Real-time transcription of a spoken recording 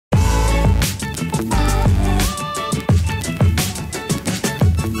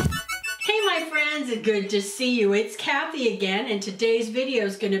good to see you. It's Kathy again, and today's video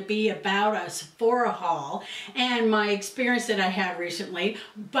is going to be about a Sephora haul and my experience that I had recently.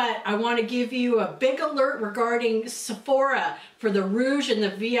 But I want to give you a big alert regarding Sephora for the Rouge and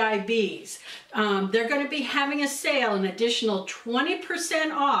the VIBs. They're going to be having a sale, an additional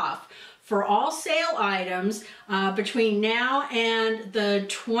 20% off for all sale items between now and the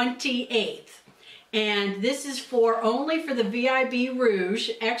 28th. And this is only for the VIB Rouge.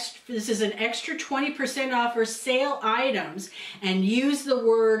 This is an extra 20% off for sale items, and use the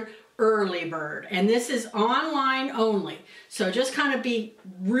word Earlybird. And this is online only. So just kind of be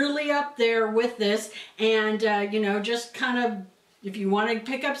really up there with this, and you know, just kind of, if you want to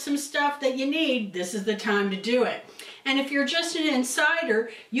pick up some stuff that you need, this is the time to do it. And if you're just an insider,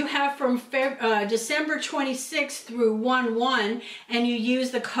 you have from December 26th through 1/1, and you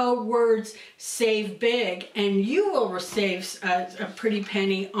use the code words Save Big, and you will save a pretty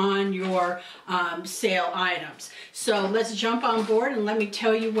penny on your sale items. So let's jump on board and let me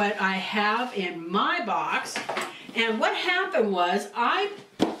tell you what I have in my box. And what happened was I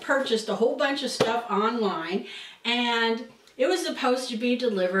purchased a whole bunch of stuff online, and it was supposed to be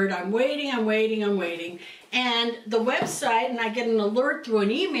delivered. I'm waiting. And the website, and I get an alert through an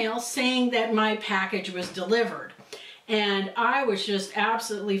email saying that my package was delivered. And I was just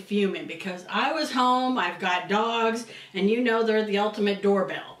absolutely fuming because I was home, I've got dogs, and you know they're the ultimate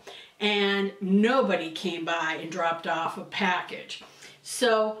doorbell. And nobody came by and dropped off a package.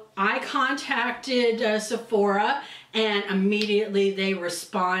 So I contacted Sephora, and immediately they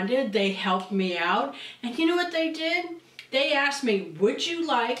responded. They helped me out. And you know what they did? They asked me, would you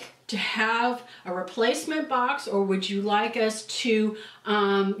like to have a replacement box, or would you like us to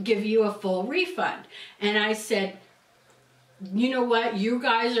give you a full refund? And I said, you know what, you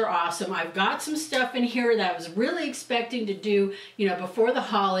guys are awesome. I've got some stuff in here that I was really expecting to do, you know, before the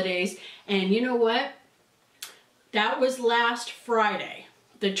holidays. And you know what? That was last Friday,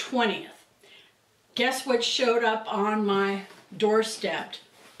 the 20th. Guess what showed up on my doorstep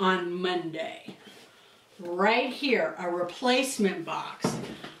on Monday? Right here, a replacement box.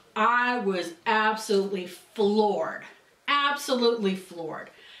 I was absolutely floored. Absolutely floored.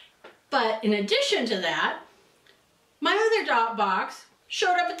 But in addition to that, my other box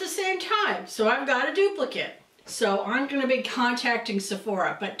showed up at the same time. So I've got a duplicate. So I'm going to be contacting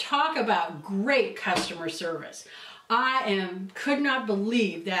Sephora. But talk about great customer service. Could not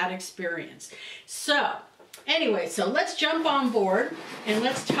believe that experience. So anyway, so let's jump on board and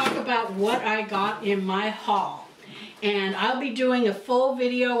let's talk about what I got in my haul. And I'll be doing a full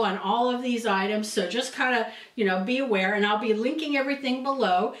video on all of these items, so just kind of, you know, be aware. And I'll be linking everything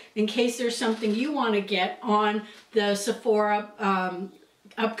below in case there's something you want to get on the Sephora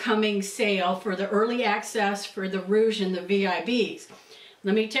upcoming sale for the early access for the Rouge and the VIBs.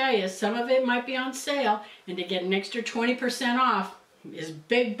 Let me tell you, some of it might be on sale, and to get an extra 20% off is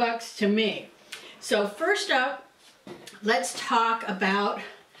big bucks to me. So first up, let's talk about,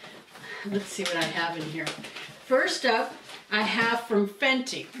 let's see what I have in here. First up, I have from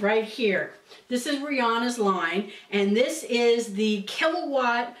Fenty right here. This is Rihanna's line, and this is the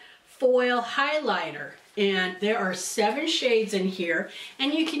Kilowatt Foil Highlighter. And there are 7 shades in here,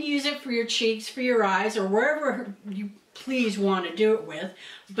 and you can use it for your cheeks, for your eyes, or wherever you please want to do it with.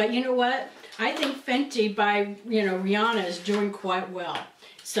 But you know what? I think Fenty by, you know, Rihanna is doing quite well.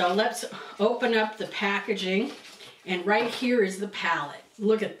 So let's open up the packaging, and right here is the palette.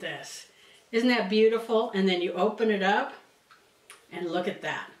 Look at this. Isn't that beautiful? And then you open it up, and look at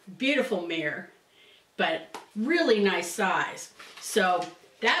that. Beautiful mirror, but really nice size. So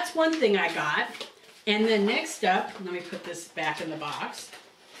that's one thing I got. And then next up, let me put this back in the box.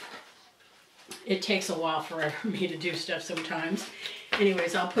 It takes a while for me to do stuff sometimes.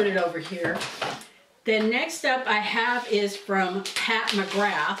 Anyways, I'll put it over here. Then next up I have is from Pat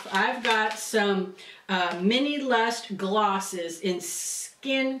McGrath. I've got some Mini Lust glosses in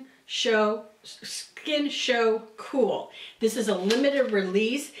Skin Show Cool. This is a limited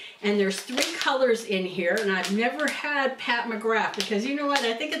release, and there's 3 colors in here, and I've never had Pat McGrath because, you know what,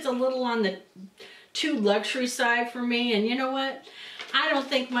 I think it's a little on the too luxury side for me. And you know what, I don't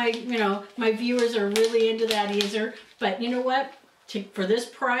think my viewers are really into that either. But you know what, for this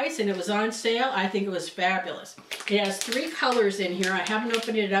price, and it was on sale, I think it was fabulous. It has 3 colors in here. I haven't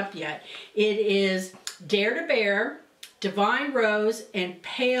opened it up yet. It is Dare to Bear, Divine Rose, and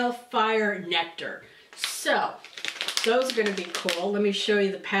Pale Fire Nectar. So those are going to be cool. Let me show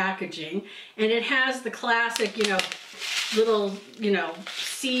you the packaging. And it has the classic, you know, little, you know,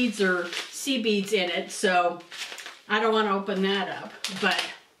 seeds or sea beads in it. So I don't want to open that up, but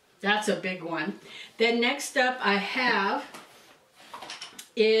that's a big one. Then next up I have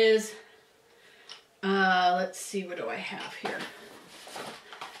is let's see, what do I have here?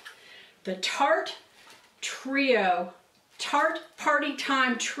 The Tart Party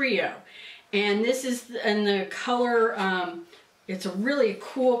Time Trio. And this is in the color, it's a really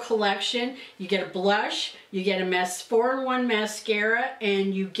cool collection. You get a blush, you get a 4-in-1 mascara,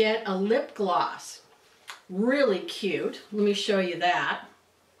 and you get a lip gloss. Really cute. Let me show you that.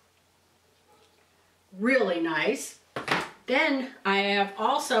 Really nice. Then I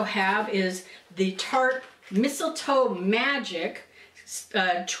also have is the Tart Mistloe Magic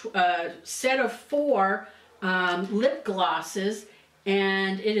set of 4 lip glosses,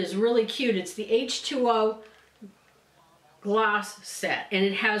 and it is really cute. It's the H2O gloss set, and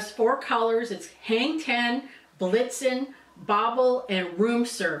it has 4 colors. It's Hang 10, Blitzen, Bobble, and Room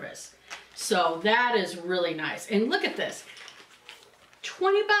Service. So that is really nice. And look at this,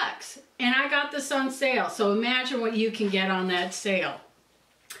 20 bucks, and I got this on sale. So imagine what you can get on that sale.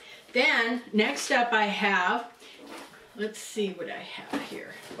 Then next up I have, let's see what I have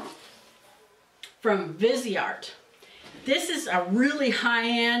here, from Viseart. This is a really high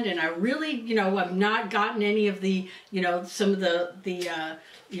end, and I really, you know, I've not gotten any of the, you know, some of the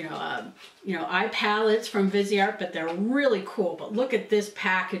eye palettes from Viseart, but they're really cool. But look at this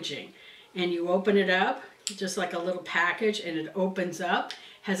packaging, and you open it up, just like a little package, and it opens up,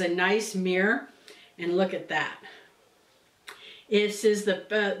 has a nice mirror, and look at that. This is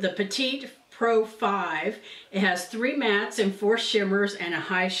the Petite Pro 5. It has 3 mattes and 4 shimmers and a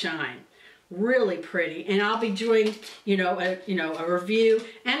high shine. Really pretty, and I'll be doing, a review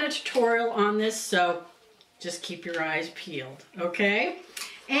and a tutorial on this, so just keep your eyes peeled, okay?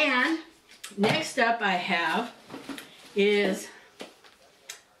 And next up I have is,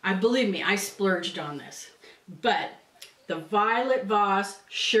 believe me, I splurged on this, but the Violet Voss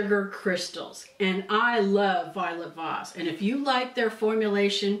Sugar Crystals, and I love Violet Voss, and if you like their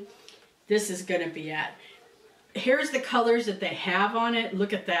formulation, this is going to be it. Here's the colors that they have on it.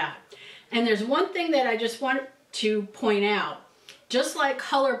 Look at that. And there's one thing that I just want to point out. Just like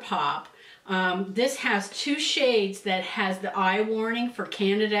ColourPop, this has 2 shades that has the eye warning for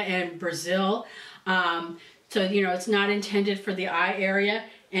Canada and Brazil. So, you know, it's not intended for the eye area.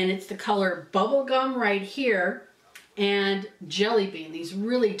 And it's the color Bubblegum right here and Jelly Bean, these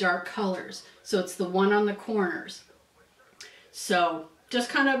really dark colors. So it's the one on the corners. So just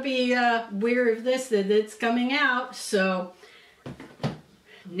kind of be aware of this, that it's coming out. So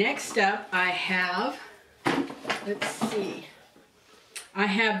next up I have, let's see, I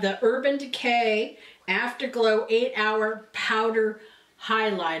have the Urban Decay Afterglow 8-Hour Powder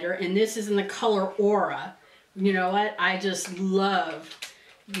Highlighter, and this is in the color Aura. You know what, I just love,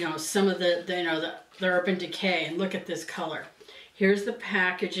 you know, some of the Urban Decay, and look at this color. Here's the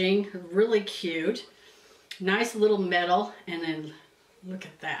packaging, really cute, nice little metal, and then look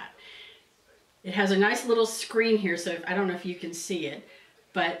at that. It has a nice little screen here, so I don't know if you can see it,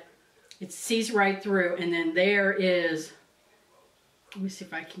 but it sees right through, and then there is, let me see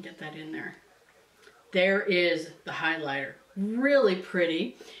if I can get that in there. There is the highlighter. Really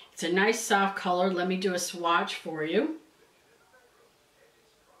pretty. It's a nice soft color. Let me do a swatch for you.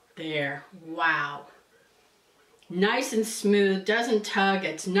 There. Wow. Nice and smooth. Doesn't tug.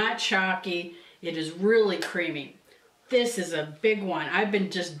 It's not chalky. It is really creamy. This is a big one. I've been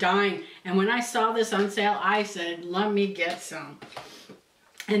just dying. And when I saw this on sale, I said, let me get some.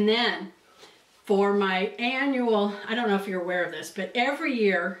 And then for my annual, I don't know if you're aware of this, but every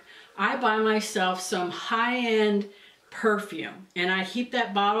year I buy myself some high-end perfume, and I keep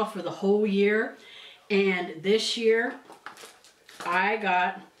that bottle for the whole year. And this year I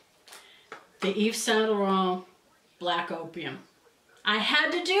got the Yves Saint Laurent Black Opium. I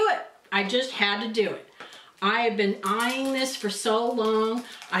had to do it. I just had to do it. I have been eyeing this for so long.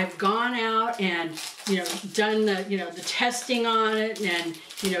 I've gone out and, done the testing on it, and,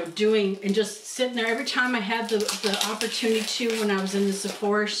 doing, and just sitting there every time I had the opportunity to. When I was in the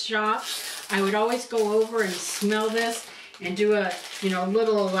Sephora shop, I would always go over and smell this and do a,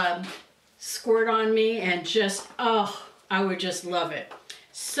 little squirt on me, and just, oh, I would just love it.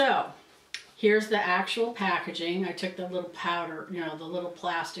 So here's the actual packaging. I took the little powder, the little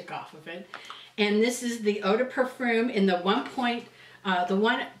plastic off of it. And this is the eau de parfum in the 1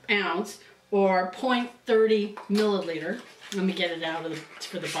 ounce or 0.30 milliliter. Let me get it out of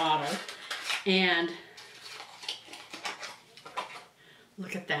for the bottle. And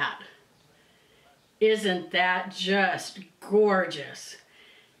look at that. Isn't that just gorgeous?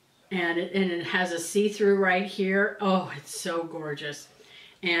 And it has a see-through right here. Oh, it's so gorgeous.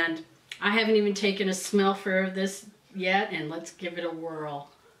 And I haven't even taken a smell for this yet, and let's give it a whirl.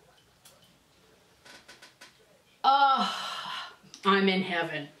 Oh, I'm in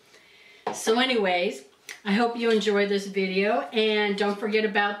heaven. So anyways, I hope you enjoyed this video, and don't forget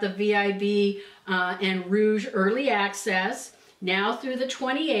about the VIB and Rouge early access now through the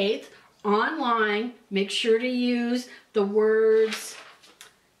 28th online. Make sure to use the words,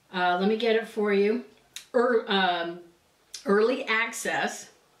 let me get it for you, early access.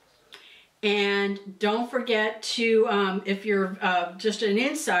 And don't forget to, if you're just an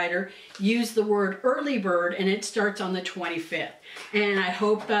insider, use the word Earlybird, and it starts on the 25th. And I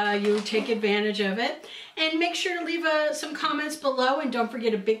hope you take advantage of it. And make sure to leave some comments below, and don't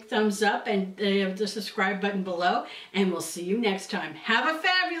forget a big thumbs up and the subscribe button below. And we'll see you next time. Have a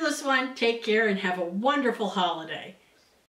fabulous one. Take care and have a wonderful holiday.